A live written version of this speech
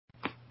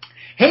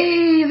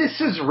Hey,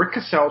 this is Rick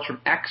Caselch from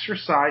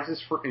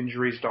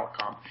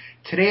ExercisesForInjuries.com.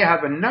 Today I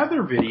have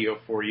another video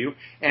for you,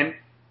 and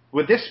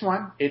with this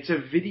one, it's a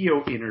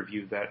video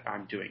interview that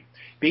I'm doing.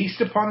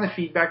 Based upon the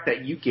feedback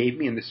that you gave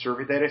me in the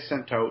survey that I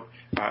sent out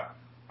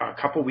a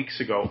couple weeks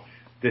ago,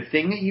 the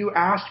thing that you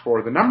asked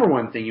for, the number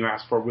one thing you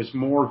asked for, was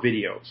more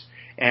videos.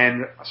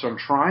 And so I'm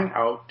trying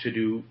out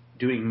to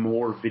doing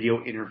more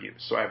video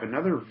interviews. So I have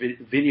another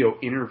video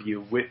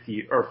interview with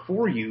you, or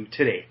for you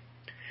today.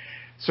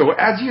 So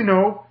as you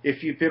know,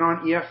 if you've been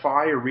on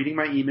EFI or reading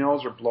my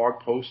emails or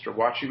blog posts or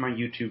watching my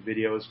YouTube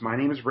videos, my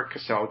name is Rick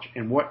Caselch,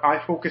 and what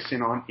I focus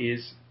in on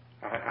is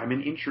I'm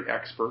an injury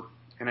expert,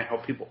 and I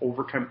help people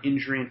overcome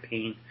injury and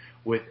pain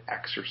with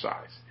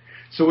exercise.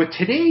 So with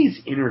today's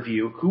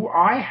interview, who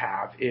I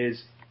have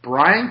is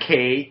Brian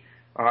Kay.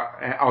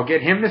 I'll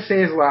get him to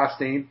say his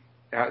last name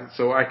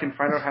so I can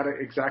find out how to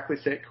exactly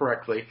say it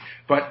correctly.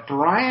 But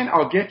Brian,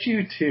 I'll get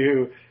you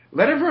to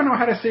let everyone know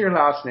how to say your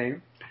last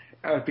name.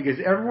 Because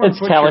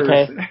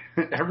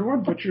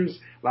everyone butchers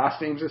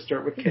last names that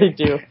start with K. They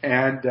do.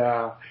 And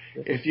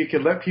if you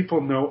could let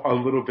people know a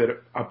little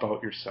bit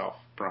about yourself,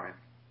 Brian.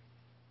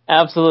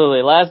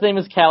 Absolutely. Last name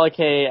is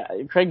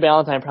Calicay. Craig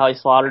Ballantyne probably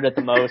slaughtered it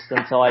the most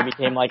until I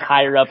became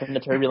higher up in the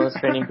turbulence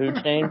training food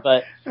chain.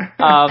 But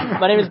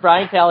my name is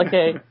Brian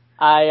Calicay.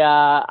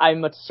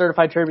 I'm a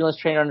certified turbulence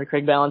trainer under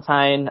Craig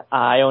Ballantyne.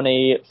 I own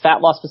a fat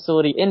loss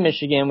facility in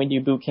Michigan. We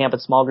do boot camp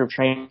and small group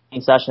training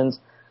sessions.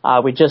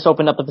 We just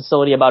opened up the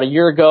facility about a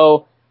year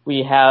ago.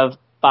 We have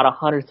about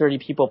 130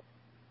 people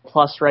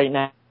plus right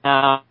now.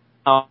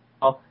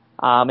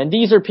 And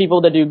these are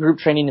people that do group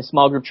training and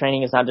small group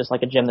training. It's not just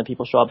like a gym that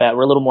people show up at.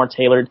 We're a little more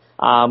tailored.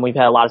 We've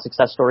had a lot of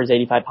success stories,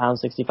 85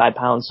 pounds, 65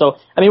 pounds. So,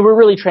 we're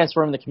really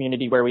transforming the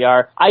community where we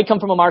are. I come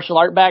from a martial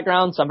art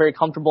background, so I'm very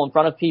comfortable in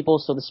front of people.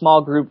 So the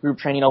small group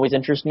training always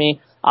interests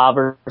me,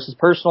 versus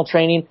personal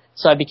training.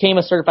 So I became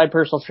a certified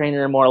personal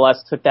trainer and more or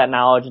less took that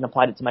knowledge and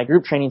applied it to my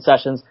group training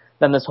sessions.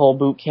 Then this whole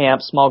boot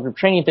camp, small group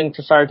training thing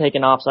started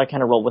taking off, so I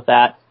kind of rolled with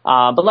that.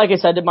 But like I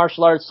said, I did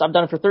martial arts. I've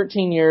done it for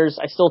 13 years.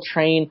 I still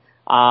train.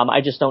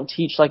 I just don't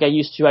teach like I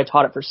used to. I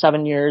taught it for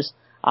 7 years.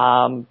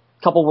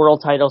 Couple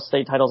world titles,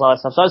 state titles, all that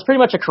stuff. So I was pretty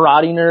much a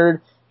karate nerd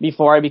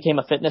before I became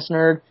a fitness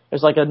nerd. It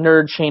was like a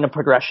nerd chain of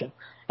progression.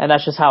 And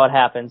that's just how it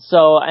happened.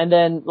 So, and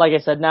then, like I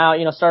said, now,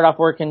 started off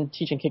working,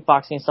 teaching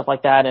kickboxing and stuff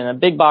like that in a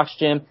big box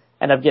gym.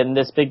 End up getting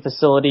this big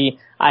facility.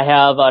 I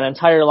have an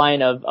entire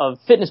line of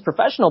fitness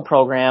professional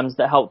programs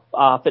that help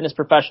fitness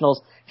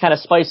professionals kind of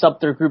spice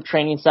up their group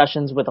training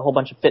sessions with a whole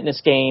bunch of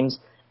fitness games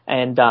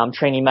and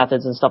training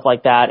methods and stuff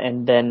like that.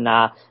 And then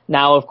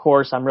now, of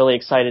course, I'm really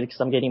excited because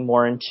I'm getting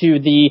more into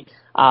the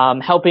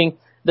helping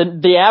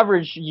the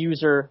average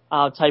user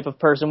type of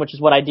person, which is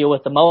what I deal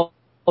with the most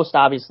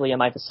obviously in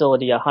my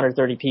facility,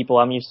 130 people.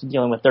 I'm used to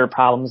dealing with their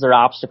problems, their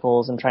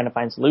obstacles, and trying to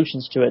find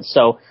solutions to it.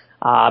 So,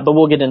 but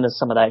we'll get into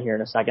some of that here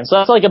in a second. So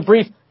that's like a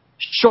brief,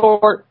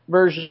 short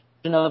version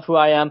of who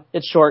I am.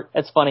 It's short.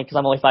 It's funny because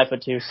I'm only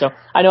 5'2". So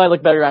I know I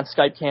look better on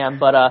Skype cam,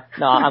 but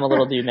no, I'm a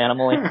little dude, man.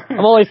 I'm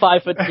only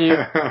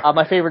 5'2".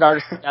 My favorite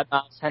artist is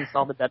Deadmau5, hence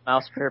all the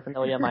Deadmau5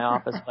 paraphernalia in my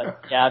office.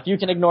 But yeah, if you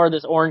can ignore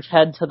this orange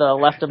head to the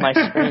left of my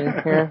screen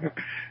here.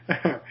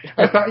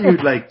 I thought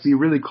you'd be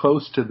really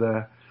close to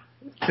the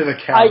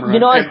camera. I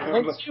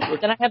went to,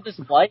 but then I have this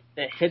light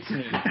that hits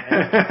me.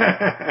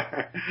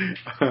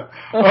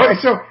 Okay,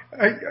 so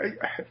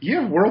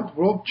you have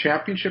world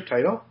championship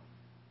title?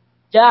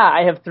 Yeah,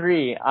 I have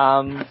 3.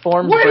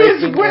 What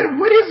is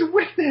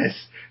with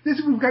this?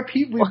 We've got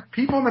people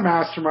in the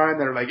mastermind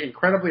that are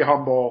incredibly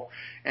humble,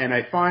 and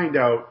I find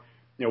out,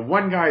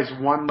 one guy's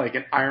won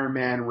an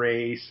Ironman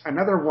race,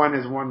 another one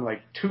has won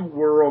 2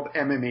 world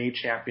MMA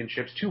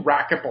championships, 2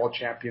 racquetball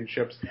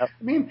championships. Yep.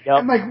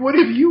 I'm what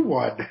have you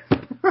won?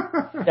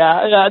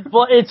 Yeah,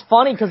 well, it's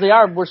funny because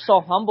we're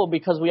so humble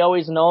because we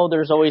always know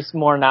there's always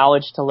more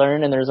knowledge to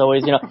learn, and there's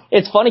always,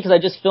 it's funny because I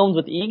just filmed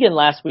with Egan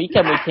last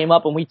weekend. We came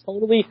up and we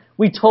totally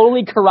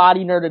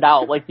karate nerded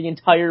out the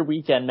entire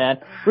weekend, man.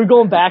 We're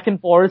going back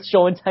and forth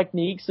showing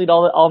techniques and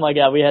all that. Oh my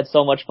God, we had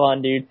so much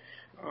fun, dude.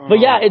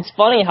 But yeah, it's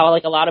funny how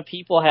a lot of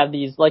people have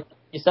these, like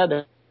you said,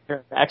 they're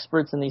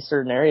experts in these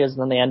certain areas, and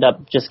then they end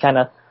up just kind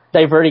of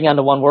diverting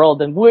onto one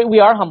world. And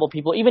we are humble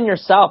people. Even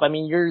yourself.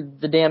 You're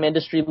the damn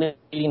industry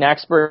leading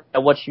expert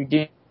at what you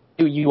do.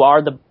 You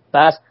are the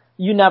best.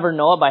 You never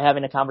know it by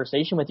having a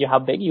conversation with you how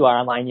big you are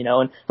online,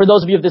 And for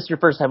those of you, if this is your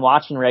first time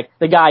watching, Rick,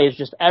 the guy is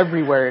just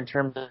everywhere in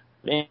terms of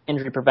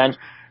injury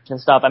prevention and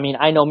stuff.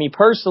 I know me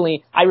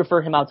personally, I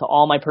refer him out to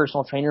all my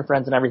personal trainer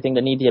friends and everything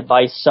that need the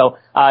advice. So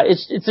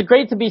it's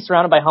great to be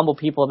surrounded by humble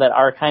people that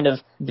are kind of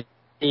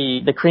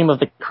the cream of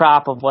the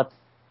crop of what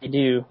they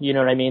do. You know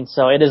what I mean?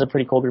 So it is a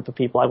pretty cool group of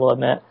people, I will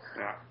admit.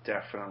 Yeah,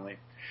 definitely.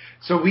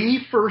 So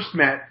we first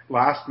met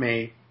last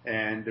May,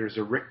 and there's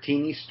a Rick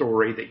Teeney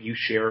story that you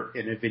share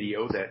in a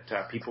video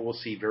that people will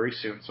see very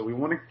soon. So we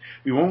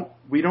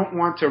don't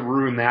want to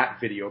ruin that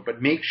video,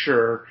 but make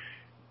sure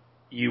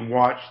you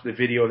watch the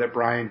video that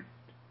Brian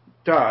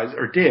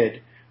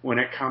did when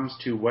it comes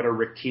to what a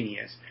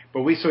Ricktini is.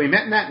 But we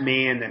met in that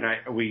May, and then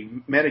we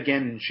met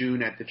again in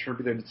June at the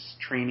Turbulence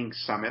Training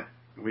Summit.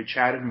 We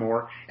chatted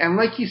more, and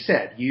like you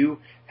said, you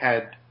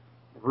had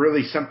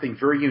really something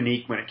very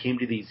unique when it came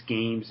to these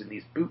games and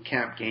these boot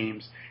camp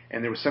games,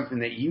 and there was something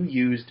that you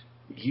used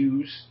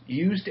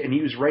and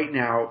use right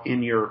now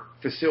in your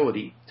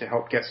facility to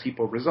help get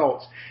people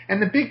results.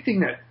 And the big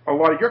thing that a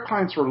lot of your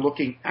clients were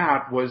looking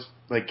at was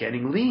like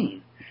getting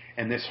lean,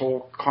 and this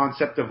whole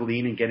concept of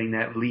lean and getting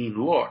that lean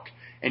look.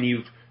 And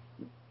you've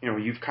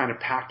kind of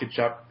packaged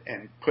up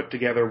and put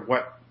together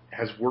what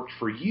has worked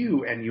for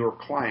you and your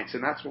clients,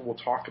 and that's what we'll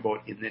talk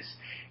about in this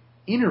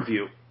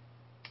interview.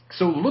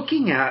 So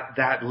looking at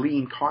that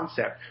lean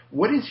concept,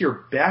 what is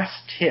your best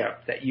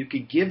tip that you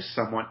could give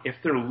someone if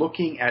they're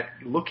looking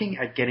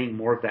at getting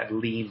more of that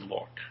lean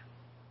look?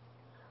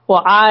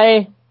 Well,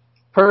 I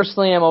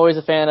personally am always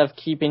a fan of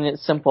keeping it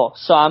simple.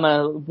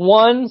 So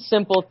one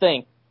simple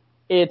thing.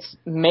 It's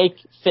make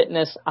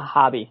fitness a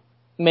hobby.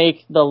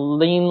 Make the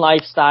lean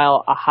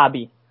lifestyle a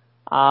hobby.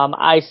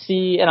 I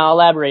see, and I'll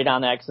elaborate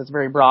on that because it's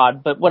very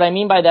broad, but what I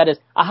mean by that is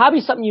a hobby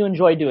is something you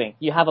enjoy doing.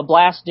 You have a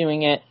blast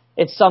doing it.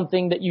 It's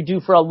something that you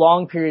do for a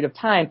long period of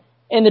time.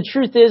 And the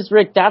truth is,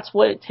 Rick, that's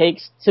what it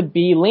takes to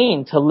be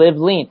lean, to live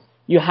lean.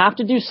 You have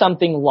to do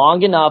something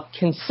long enough,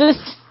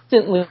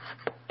 consistently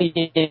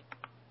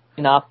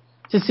enough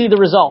to see the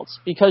results,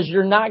 because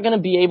you're not going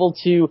to be able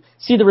to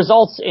see the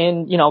results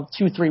in,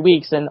 2-3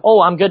 weeks and,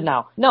 I'm good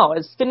now. No,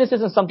 fitness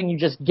isn't something you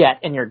just get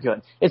and you're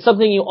good. It's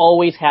something you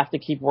always have to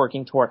keep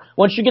working toward.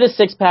 Once you get a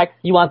six-pack,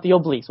 you want the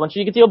obliques. Once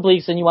you get the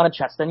obliques, then you want a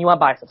chest, then you want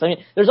biceps. I mean,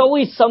 there's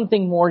always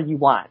something more you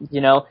want,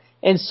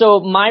 And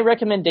so my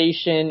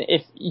recommendation,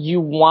 if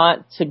you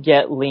want to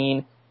get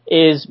lean,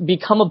 is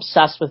become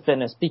obsessed with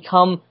fitness.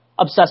 Become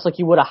obsessed like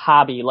you would a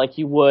hobby, like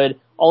you would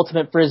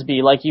ultimate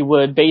frisbee, like you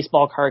would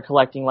baseball card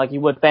collecting, like you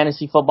would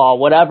fantasy football,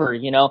 whatever,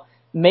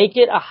 Make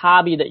it a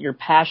hobby that you're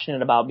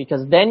passionate about,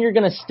 because then you're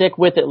going to stick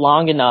with it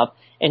long enough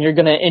and you're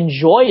going to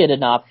enjoy it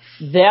enough.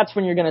 That's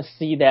when you're going to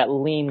see that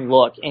lean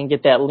look and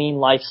get that lean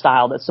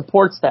lifestyle that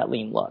supports that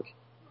lean look.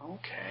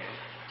 Okay.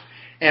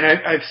 And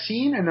I've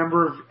seen a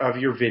number of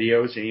your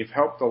videos, and you've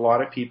helped a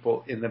lot of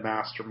people in the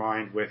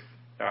mastermind with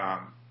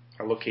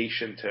a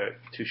location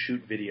to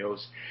shoot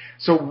videos.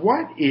 So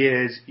what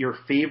is your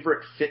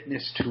favorite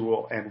fitness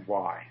tool and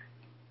why?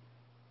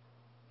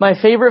 My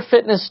favorite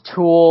fitness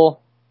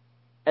tool,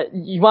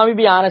 you want me to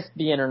be honest,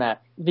 the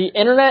internet. The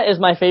internet is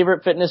my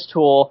favorite fitness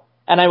tool,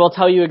 and I will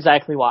tell you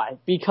exactly why.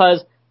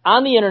 Because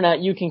on the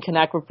internet, you can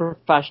connect with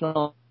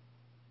professionals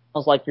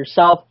like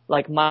yourself,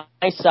 like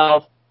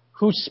myself,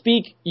 who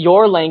speak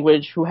your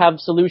language, who have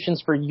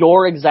solutions for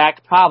your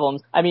exact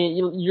problems. I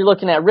mean, you're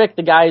looking at Rick,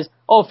 the guy's,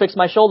 fix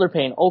my shoulder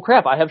pain. Oh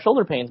crap, I have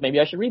shoulder pains. Maybe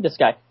I should read this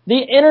guy. The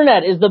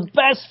internet is the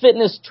best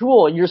fitness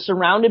tool. You're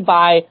surrounded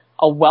by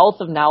a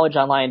wealth of knowledge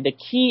online. The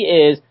key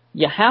is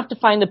you have to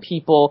find the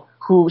people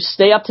who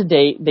stay up to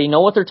date. They know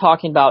what they're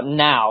talking about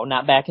now,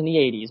 not back in the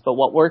 80s, but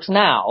what works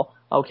now,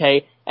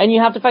 okay? And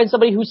you have to find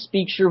somebody who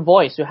speaks your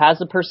voice, who has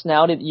the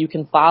personality that you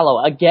can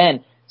follow.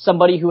 Again,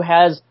 somebody who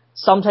has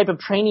some type of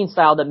training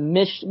style that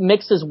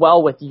mixes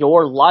well with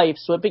your life,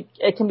 so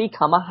it can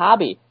become a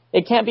hobby.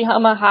 It can't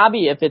become a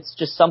hobby if it's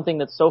just something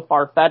that's so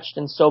far-fetched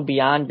and so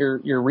beyond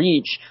your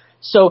reach.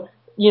 So,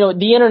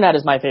 the internet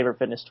is my favorite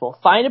fitness tool.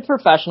 Find a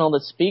professional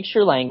that speaks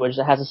your language,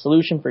 that has a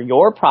solution for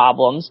your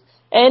problems,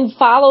 and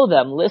follow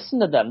them.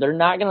 Listen to them. They're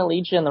not going to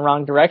lead you in the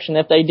wrong direction.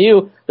 If they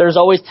do, there's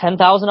always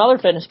 10,000 other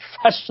fitness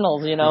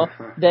professionals,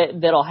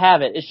 that'll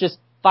have it. It's just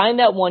find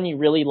that one you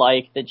really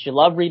like, that you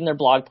love reading their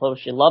blog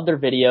posts, you love their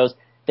videos.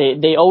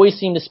 They always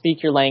seem to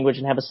speak your language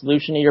and have a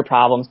solution to your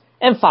problems,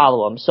 and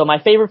follow them. So my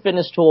favorite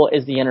fitness tool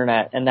is the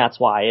internet, and that's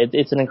why.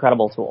 It's an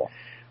incredible tool.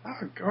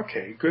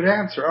 Okay, good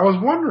answer. I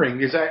was wondering,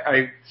 because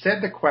I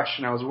said the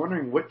question, I was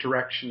wondering what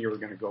direction you were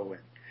going to go in.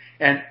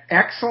 And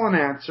excellent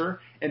answer,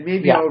 and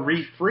maybe I'll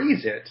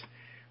rephrase it.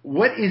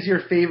 What is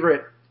your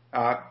favorite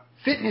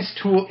fitness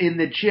tool in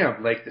the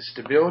gym? Like the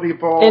stability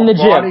ball, in the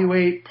body gym.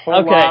 weight,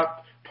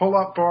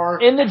 pull-up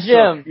bar. In the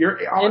gym.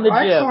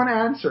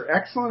 So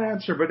excellent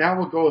answer. But now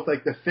we'll go with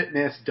like the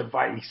fitness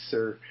device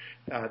or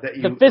that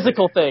you. The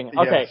physical thing.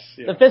 Okay. Yes,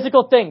 yeah. The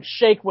physical thing.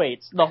 Shake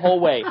weights the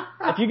whole way.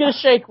 If you get a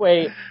shake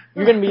weight,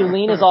 you're going to be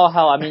lean as all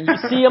hell. I mean, you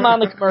see them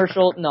on the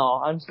commercial.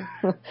 No,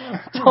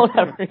 don't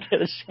ever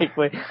get a shake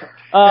weight.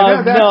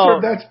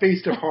 That's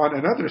based upon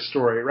another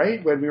story,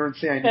 right? When we were in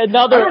San Diego.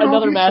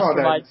 Another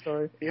mastermind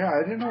story. Yeah,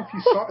 I didn't know if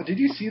you saw. Did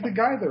you see the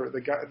guy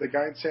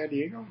in San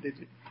Diego? Did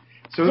you?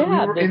 So we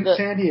were in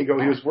San Diego.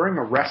 He was wearing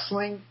a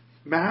wrestling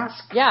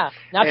mask. Yeah,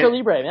 Nacho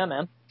Libre, yeah,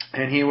 man.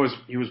 And he was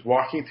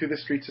walking through the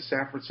streets of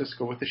San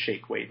Francisco with a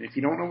shake weight. And if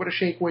you don't know what a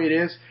shake weight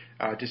is,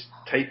 just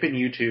type in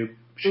YouTube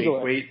shake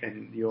weight,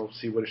 and you'll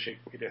see what a shake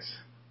weight is.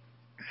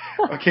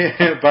 Okay,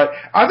 but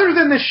other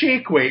than the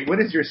shake weight, what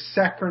is your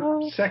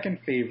second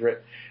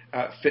favorite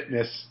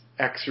fitness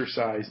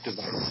exercise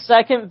device?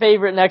 Second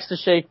favorite next to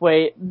shake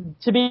weight.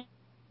 To be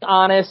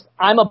honest,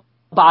 I'm a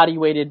body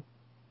weighted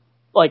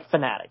like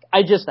fanatic.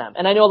 I just am.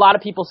 And I know a lot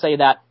of people say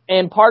that.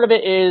 And part of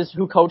it is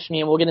who coached me,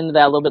 and we'll get into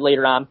that a little bit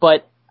later on.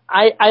 But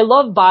I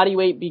love body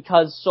weight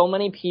because so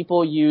many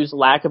people use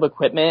lack of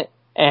equipment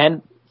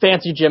and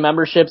fancy gym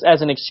memberships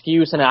as an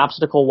excuse and an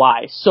obstacle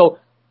why. So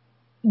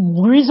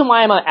the reason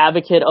why I'm an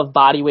advocate of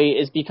body weight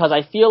is because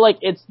I feel like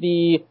it's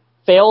the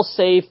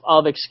fail-safe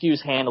of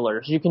excuse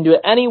handlers. You can do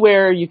it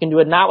anywhere. You can do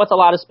it not with a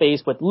lot of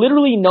space, with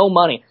literally no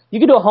money. You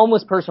can do a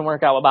homeless person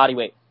workout with body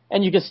weight,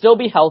 and you can still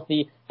be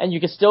healthy, and you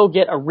can still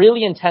get a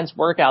really intense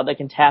workout that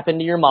can tap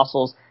into your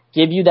muscles,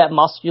 give you that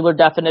muscular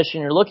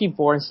definition you're looking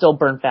for, and still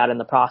burn fat in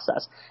the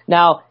process.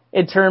 Now,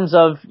 in terms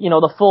of,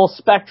 the full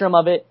spectrum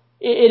of it,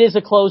 it is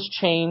a closed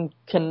chain,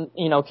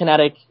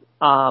 kinetic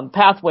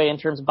pathway in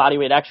terms of body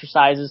weight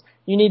exercises.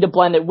 You need to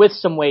blend it with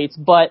some weights,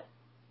 but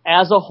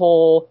as a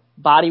whole,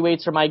 body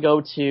weights are my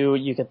go-to.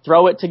 You can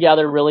throw it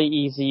together really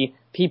easy.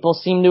 People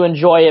seem to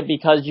enjoy it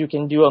because you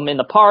can do them in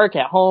the park,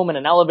 at home, in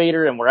an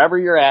elevator, and wherever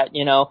you're at,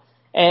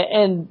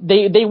 and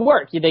they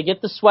work. They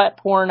get the sweat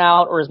pouring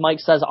out, or as Mike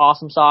says,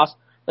 awesome sauce.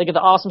 They get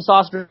the awesome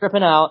sauce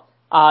dripping out.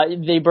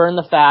 They burn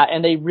the fat,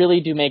 and they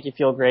really do make you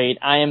feel great.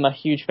 I am a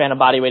huge fan of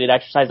body-weighted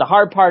exercise. The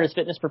hard part as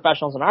fitness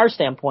professionals in our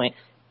standpoint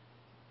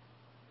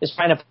is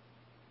trying to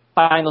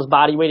find those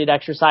body-weighted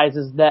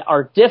exercises that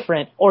are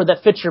different or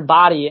that fit your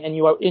body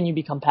and you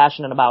become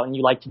passionate about and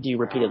you like to do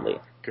repeatedly.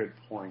 Good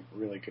point.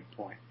 Really good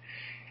point.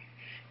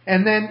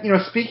 And then,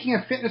 speaking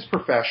of fitness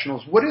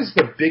professionals, what is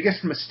the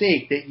biggest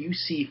mistake that you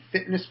see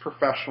fitness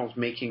professionals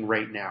making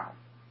right now?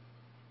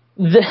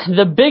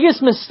 The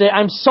biggest mistake,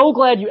 I'm so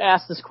glad you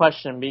asked this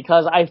question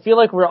because I feel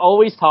like we're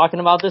always talking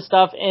about this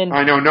stuff. And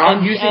I know,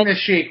 not using the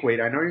shake weight.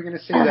 I know you're going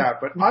to say that,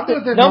 but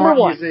other than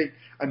using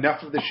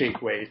enough of the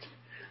shake weight.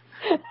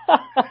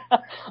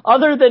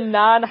 Other than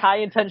non-high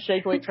intense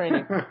shake weight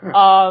training,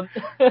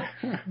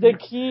 the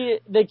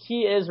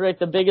key is, Rick,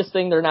 the biggest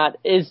thing they're not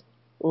is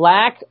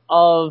lack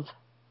of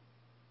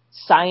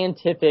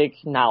scientific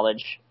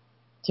knowledge,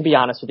 to be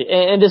honest with you.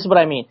 And this is what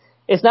I mean.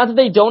 It's not that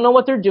they don't know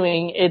what they're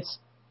doing. It's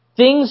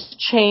things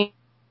change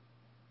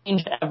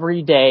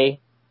every day,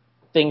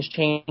 things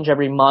change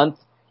every month,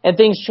 and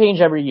things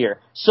change every year.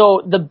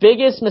 So the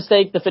biggest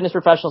mistake the fitness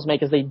professionals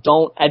make is they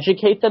don't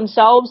educate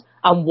themselves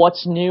on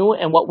what's new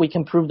and what we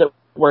can prove that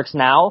works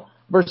now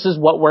versus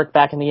what worked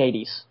back in the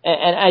 80s.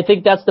 And I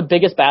think that's the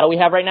biggest battle we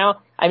have right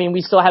now. I mean,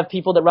 we still have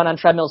people that run on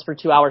treadmills for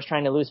 2 hours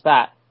trying to lose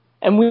fat.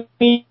 And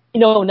we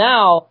know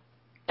now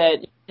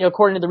that,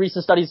 according to the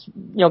recent studies,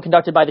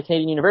 conducted by the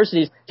Canadian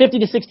universities, 50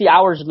 to 60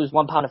 hours to lose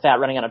 1 pound of fat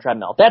running on a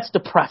treadmill. That's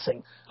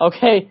depressing.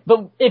 Okay.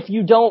 But if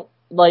you don't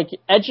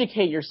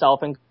educate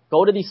yourself and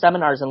go to these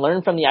seminars and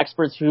learn from the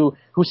experts who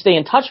stay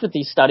in touch with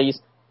these studies,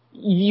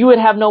 you would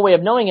have no way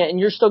of knowing it, and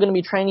you're still going to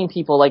be training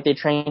people like they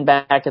trained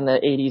back in the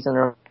 80s and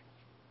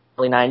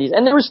early 90s.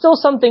 And there were still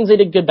some things they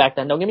did good back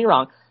then, don't get me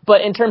wrong.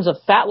 But in terms of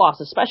fat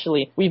loss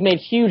especially, we've made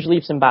huge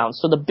leaps and bounds.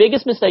 So the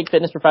biggest mistake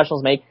fitness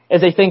professionals make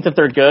is they think that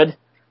they're good.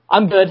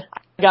 I'm good.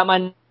 I got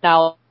my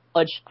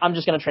knowledge. I'm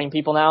just going to train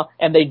people now.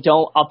 And they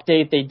don't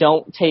update. They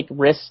don't take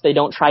risks. They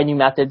don't try new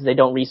methods. They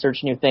don't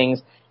research new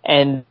things.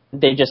 And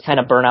they just kind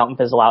of burn out and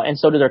fizzle out. And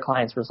so do their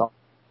clients' results.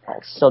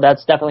 So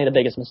that's definitely the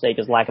biggest mistake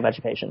is lack of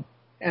education.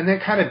 And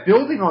then kind of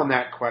building on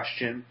that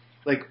question,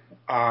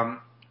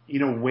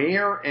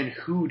 where and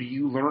who do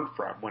you learn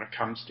from when it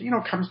comes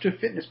to a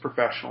fitness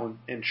professional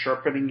and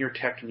sharpening your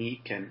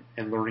technique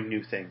and learning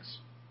new things?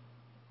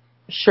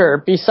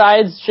 Sure.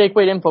 Besides shake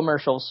weight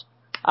infomercials,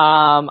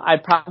 I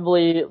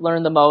probably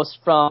learned the most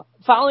from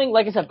following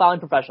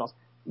professionals.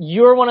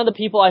 You're one of the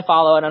people I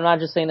follow, and I'm not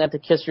just saying that to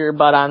kiss your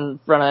butt in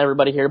front of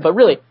everybody here, but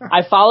really,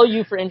 I follow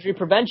you for injury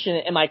prevention,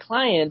 and my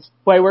clients,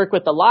 who I work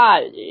with a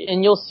lot,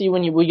 and you'll see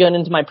when we get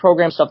into my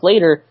program stuff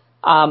later,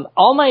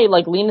 all my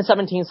Lean to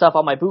 17 stuff,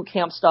 all my boot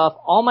camp stuff,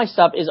 all my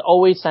stuff is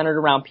always centered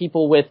around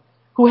people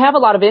who have a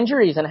lot of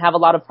injuries and have a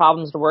lot of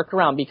problems to work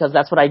around, because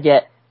that's what I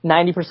get.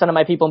 90% of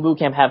my people in boot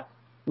camp have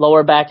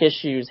lower back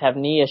issues, have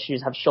knee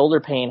issues, have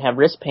shoulder pain, have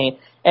wrist pain.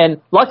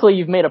 And luckily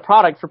you've made a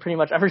product for pretty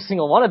much every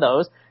single one of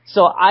those.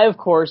 So I, of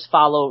course,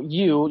 follow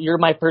you. You're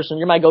my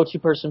go-to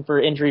person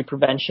for injury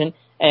prevention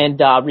and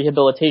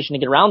rehabilitation to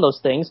get around those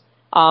things.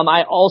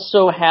 I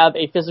also have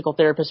a physical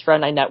therapist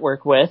friend I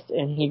network with,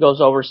 and he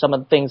goes over some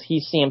of the things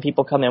he's seeing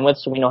people come in with,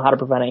 so we know how to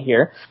prevent it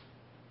here.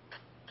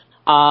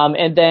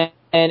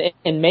 And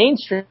in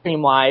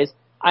mainstream-wise,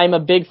 I'm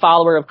a big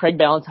follower of Craig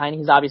Ballantyne.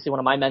 He's obviously one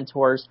of my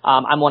mentors.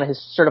 I'm one of his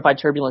certified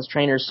turbulence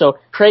trainers. So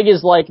Craig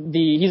is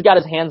he's got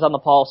his hands on the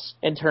pulse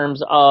in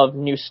terms of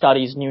new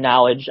studies, new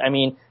knowledge. I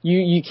mean,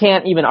 you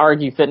can't even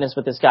argue fitness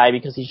with this guy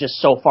because he's just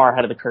so far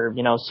ahead of the curve,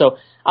 So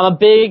I'm a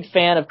big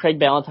fan of Craig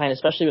Ballantyne,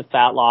 especially with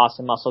fat loss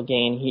and muscle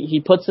gain.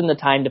 He puts in the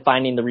time to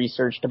finding the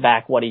research to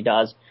back what he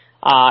does.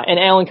 And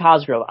Alan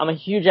Cosgrove. I'm a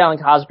huge Alan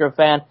Cosgrove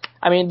fan.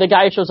 I mean, the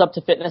guy shows up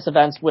to fitness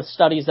events with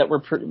studies that were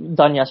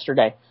done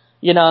yesterday.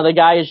 The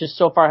guy is just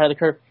so far ahead of the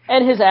curve.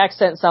 And his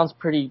accent sounds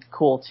pretty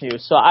cool, too.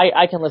 So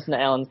I can listen to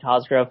Alan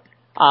Cosgrove.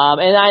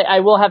 And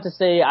I will have to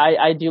say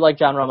I do like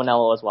John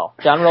Romanello as well.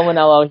 John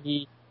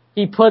Romanello,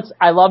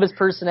 I love his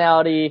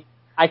personality.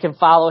 I can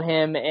follow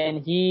him,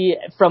 and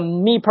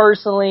from me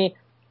personally,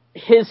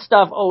 his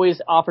stuff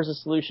always offers a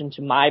solution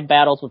to my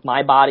battles with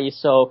my body.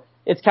 So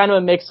it's kind of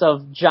a mix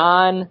of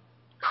John,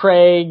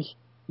 Craig,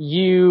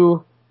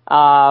 you,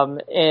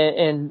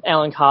 and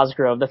Alan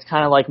Cosgrove. That's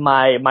kind of like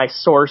my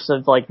source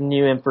of like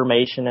new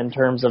information in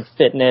terms of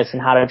fitness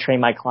and how to train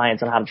my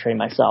clients and how to train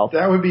myself.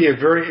 That would be a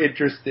very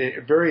interesting,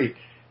 very,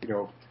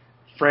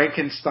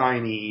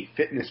 Frankenstein-y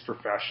fitness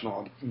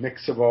professional,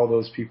 mix of all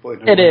those people in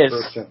one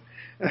person.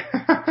 It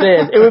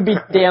is. It would be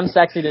damn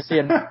sexy to see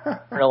in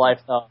real life,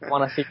 though. I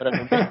want to see what it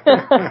would be.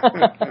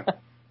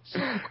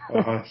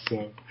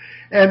 Awesome.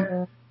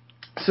 And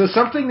so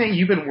something that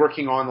you've been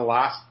working on the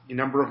last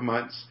number of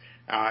months,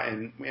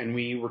 and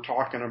we were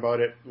talking about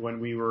it when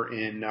we were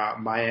in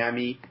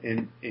Miami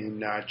in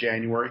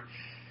January,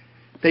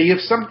 that you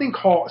have something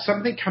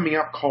coming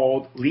up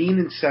called Lean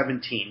in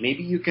 17.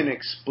 Maybe you can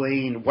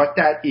explain what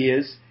that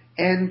is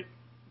and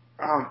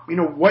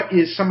what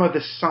is some of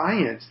the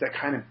science that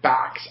kind of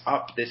backs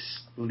up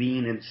this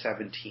Lean in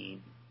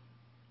 17?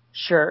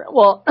 Sure.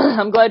 Well,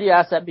 I'm glad you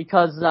asked that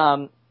because,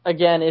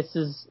 again,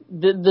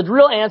 the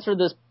real answer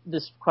to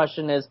this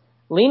question is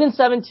Lean in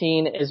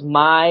 17 is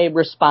my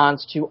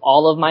response to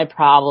all of my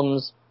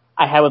problems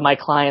I had with my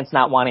clients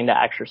not wanting to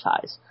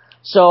exercise.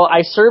 So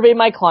I surveyed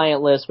my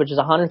client list, which is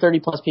 130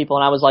 plus people,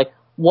 and I was like,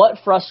 what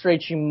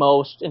frustrates you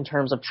most in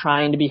terms of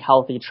trying to be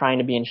healthy, trying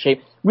to be in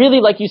shape? Really,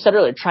 like you said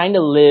earlier, trying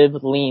to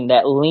live lean,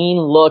 that lean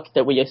look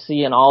that we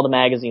see in all the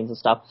magazines and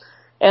stuff.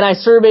 And I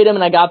surveyed them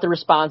and I got the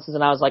responses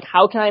and I was like,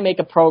 how can I make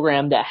a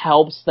program that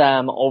helps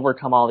them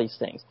overcome all these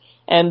things?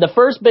 And the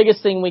first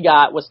biggest thing we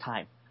got was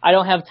time. I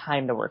don't have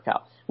time to work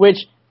out, which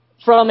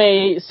from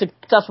a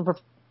successful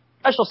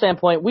professional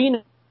standpoint, we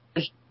know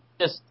is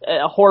just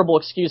a horrible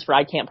excuse for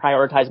I can't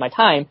prioritize my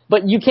time,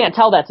 but you can't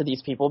tell that to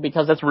these people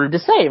because that's rude to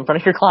say in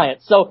front of your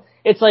clients. So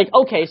it's like,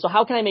 okay, so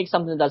how can I make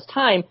something that does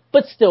time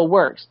but still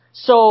works?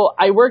 So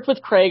I worked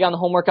with Craig on the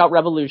Home Workout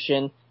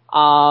Revolution,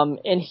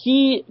 and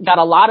he got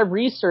a lot of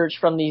research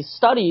from these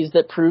studies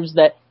that proves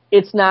that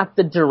it's not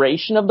the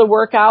duration of the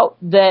workout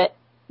that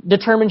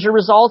determines your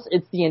results,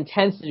 it's the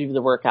intensity of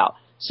the workout.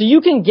 So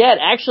you can get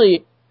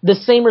actually the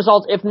same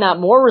results, if not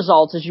more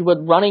results, as you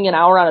would running an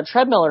hour on a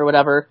treadmill or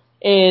whatever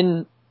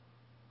in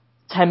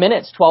 10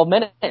 minutes, 12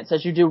 minutes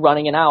as you do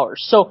running an hour.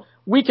 So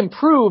we can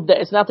prove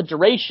that it's not the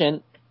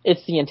duration,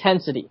 it's the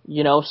intensity,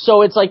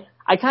 So it's like,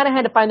 I kind of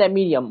had to find that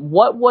medium.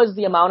 What was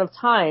the amount of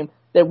time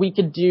that we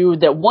could do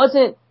that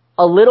wasn't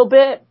a little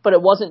bit, but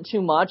it wasn't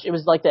too much? It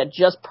was like that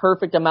just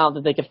perfect amount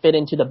that they could fit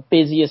into the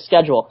busiest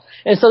schedule.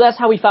 And so that's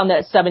how we found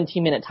that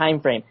 17-minute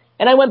time frame.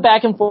 And I went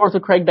back and forth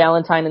with Craig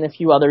Ballantyne and a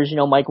few others,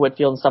 Mike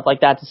Whitfield and stuff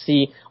like that, to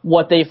see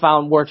what they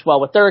found worked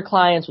well with their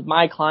clients, with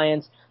my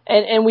clients.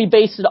 And we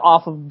based it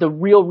off of the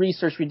real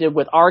research we did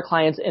with our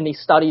clients and the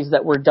studies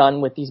that were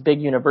done with these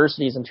big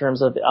universities in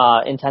terms of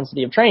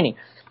intensity of training.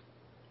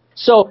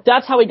 So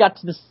that's how we got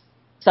to the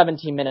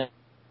 17-minute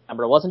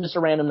number. It wasn't just a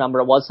random number.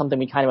 It was something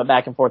we kind of went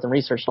back and forth and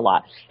researched a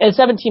lot. And in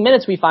 17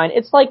 minutes, we find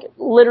it's like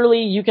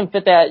literally you can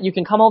fit that. You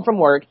can come home from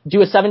work,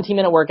 do a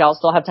 17-minute workout,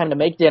 still have time to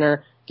make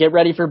dinner, get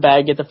ready for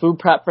bed, get the food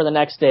prep for the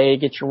next day,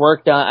 get your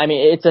work done. I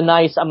mean, it's a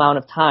nice amount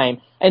of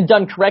time. And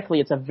done correctly,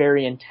 it's a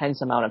very intense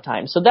amount of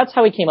time. So that's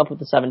how we came up with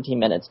the 17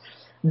 minutes.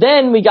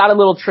 Then we got a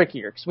little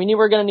trickier because we knew we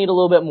were going to need a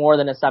little bit more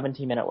than a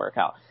 17-minute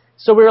workout.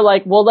 So we were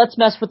like, well, let's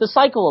mess with the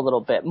cycle a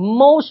little bit.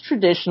 Most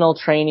traditional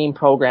training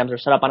programs are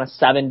set up on a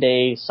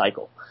 7-day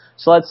cycle.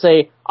 So let's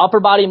say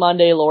upper body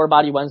Monday, lower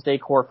body Wednesday,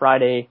 core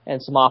Friday,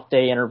 and some off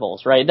day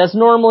intervals, right? That's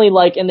normally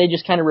and they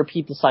just kind of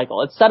repeat the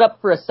cycle. It's set up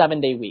for a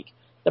 7-day week.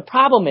 The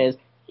problem is,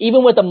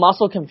 even with the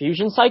muscle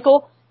confusion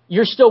cycle,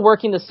 you're still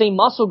working the same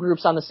muscle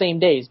groups on the same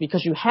days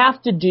because you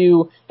have to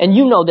do, and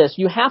you know this,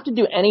 you have to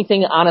do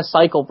anything on a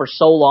cycle for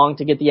so long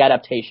to get the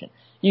adaptation.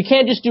 You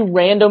can't just do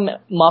random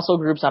muscle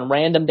groups on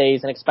random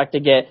days and expect to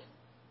get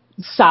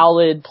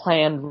solid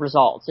planned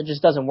results. It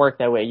just doesn't work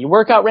that way. You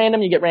work out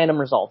random, you get random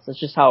results. That's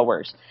just how it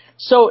works.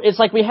 So it's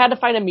like we had to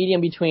find a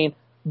medium between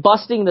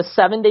busting the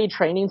 7-day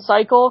training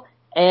cycle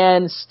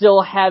and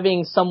still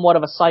having somewhat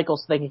of a cycle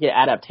so they can get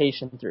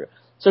adaptation through.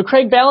 So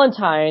Craig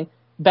Ballantyne,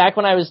 back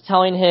when I was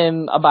telling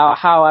him about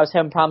how I was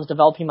having problems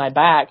developing my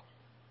back,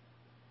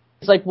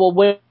 he's like,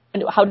 well,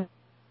 how do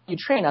you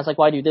train? I was like,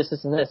 well, I do this,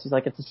 this, and this. He's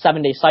like, it's a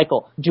 7-day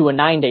cycle. Do a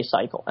 9-day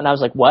cycle. And I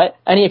was like, what?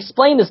 And he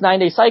explained this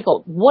 9-day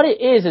cycle. What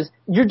it is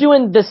you're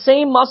doing the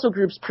same muscle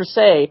groups per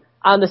se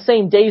on the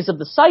same days of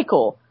the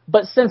cycle,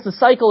 but since the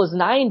cycle is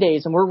 9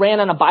 days and we're ran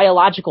on a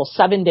biological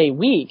 7-day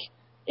week,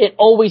 it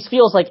always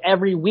feels like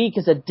every week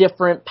is a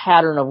different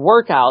pattern of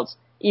workouts,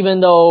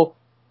 even though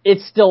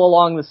it's still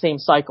along the same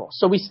cycle.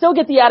 So we still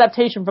get the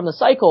adaptation from the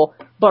cycle,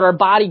 but our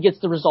body gets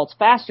the results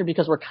faster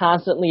because we're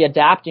constantly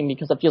adapting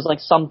because it feels like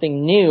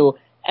something new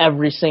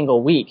every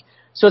single week.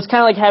 So it's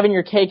kind of like having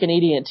your cake and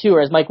eating it too,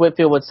 or as Mike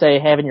Whitfield would say,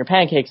 having your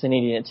pancakes and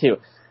eating it too.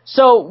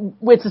 So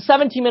it's a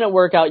 17-minute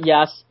workout,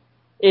 yes.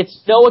 It's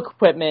no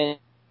equipment.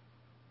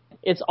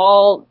 It's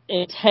all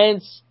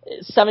intense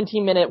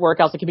 17-minute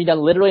workouts that can be done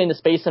literally in the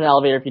space of an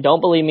elevator. If you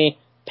don't believe me,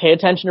 pay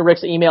attention to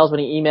Rick's emails when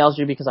he emails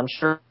you because I'm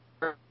sure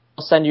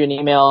send you an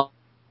email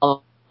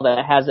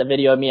that has a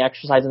video of me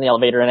exercising in the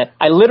elevator in it.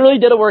 I literally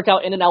did a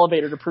workout in an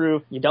elevator to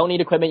prove you don't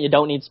need equipment, you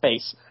don't need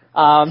space.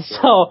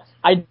 So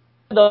I did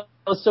those.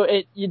 So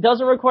it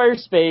doesn't require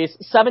space,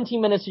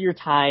 17 minutes of your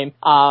time.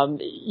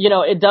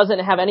 It doesn't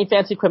have any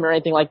fancy equipment or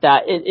anything like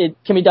that. It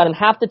can be done in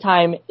half the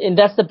time, and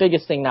that's the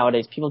biggest thing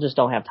nowadays. People just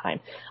don't have time.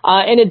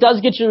 And it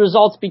does get you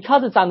results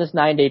because it's on this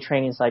 9-day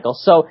training cycle.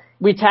 So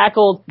we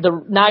tackled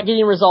the not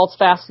getting results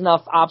fast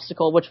enough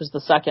obstacle, which was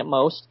the second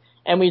most.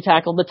 And we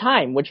tackled the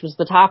time, which was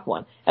the top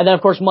one. And then,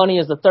 of course, money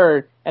is the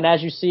third. And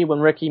as you see, when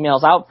Rick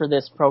emails out for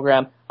this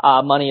program,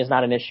 money is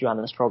not an issue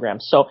on this program.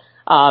 So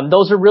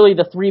those are really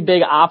the three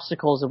big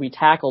obstacles that we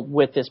tackled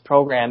with this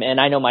program. And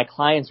I know my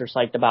clients are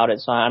psyched about it,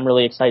 so I'm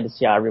really excited to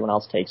see how everyone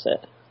else takes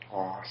it.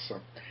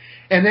 Awesome.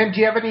 And then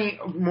do you have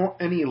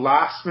any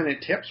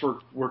last-minute tips?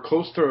 We're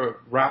close to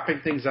wrapping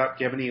things up.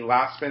 Do you have any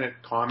last-minute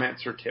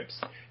comments or tips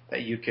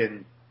that you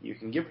can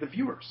give the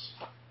viewers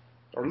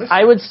or listeners?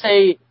 I would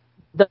say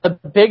the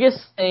biggest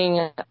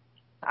thing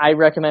I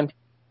recommend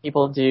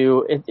people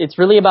do, it's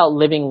really about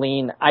living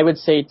lean. I would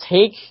say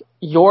take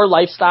your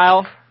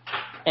lifestyle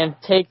and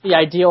take the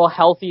ideal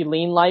healthy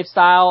lean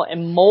lifestyle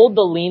and mold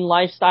the lean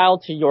lifestyle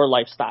to your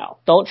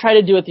lifestyle. Don't try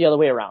to do it the other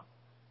way around.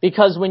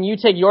 Because when you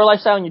take your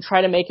lifestyle and you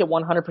try to make it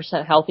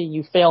 100% healthy,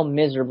 you fail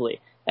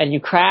miserably. And you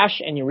crash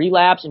and you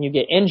relapse and you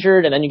get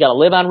injured and then you got to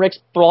live on Rick's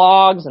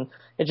blogs and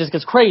it just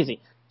gets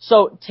crazy.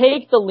 So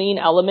take the lean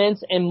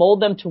elements and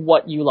mold them to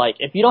what you like.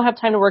 If you don't have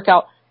time to work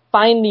out,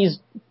 find these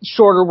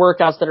shorter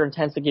workouts that are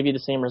intense that give you the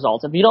same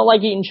results. If you don't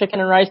like eating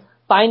chicken and rice,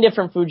 find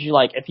different foods you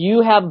like. If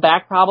you have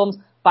back problems,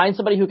 find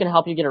somebody who can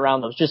help you get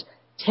around those. Just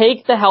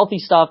take the healthy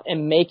stuff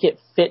and make it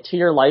fit to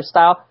your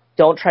lifestyle.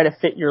 Don't try to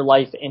fit your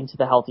life into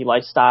the healthy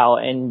lifestyle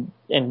and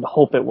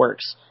hope it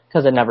works,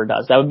 because it never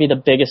does. That would be the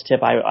biggest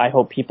tip I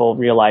hope people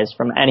realize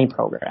from any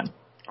program.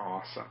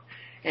 Awesome.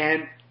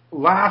 And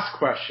last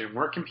question,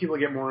 where can people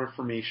get more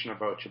information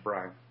about you,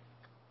 Brian?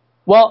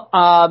 Well,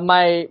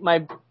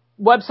 my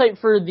website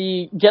for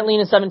the Get Lean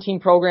in 17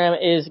 program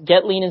is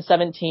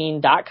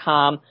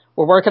getleanin17.com.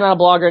 We're working on a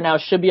blog right now.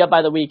 It should be up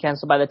by the weekend,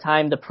 so by the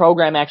time the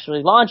program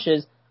actually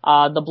launches,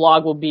 the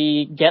blog will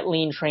be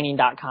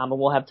getleantraining.com, and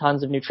we'll have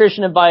tons of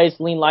nutrition advice,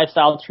 lean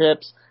lifestyle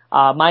tips,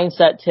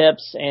 mindset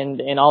tips,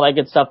 and all that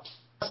good stuff.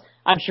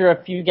 I'm sure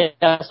a few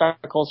guest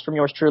articles from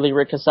yours truly,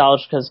 Rick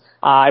Kaselj, because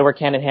I work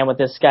hand in hand with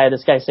this guy.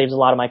 This guy saves a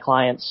lot of my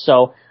clients.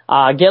 So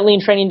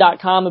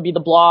getleantraining.com would be the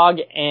blog,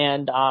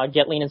 and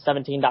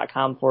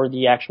getleanin17.com for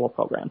the actual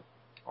program.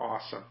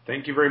 Awesome.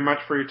 Thank you very much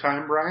for your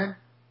time, Brian.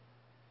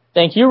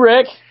 Thank you,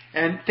 Rick.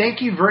 And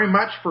thank you very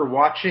much for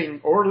watching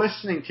or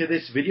listening to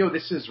this video.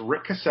 This is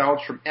Rick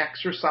Kaselj from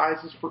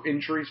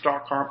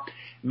exercisesforinjuries.com.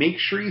 Make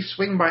sure you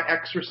swing by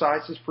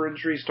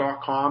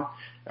exercisesforinjuries.com.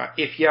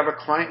 If you have a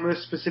client with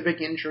a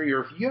specific injury,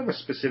 or if you have a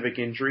specific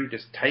injury,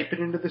 just type it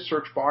into the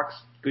search box.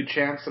 Good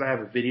chance that I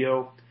have a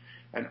video,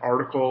 an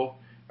article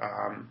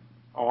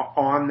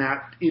on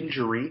that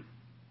injury.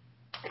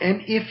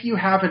 And if you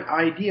have an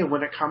idea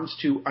when it comes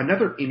to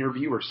another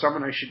interview or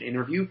someone I should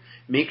interview,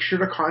 make sure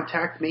to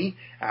contact me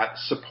at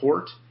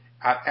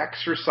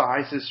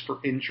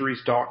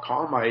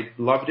support@exercisesforinjuries.com. I'd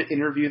love to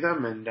interview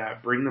them and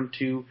bring them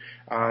to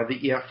the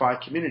EFI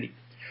community.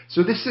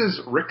 So this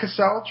is Rick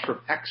Kaselj from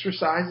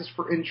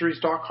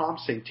exercisesforinjuries.com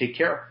saying take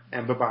care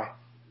and bye-bye.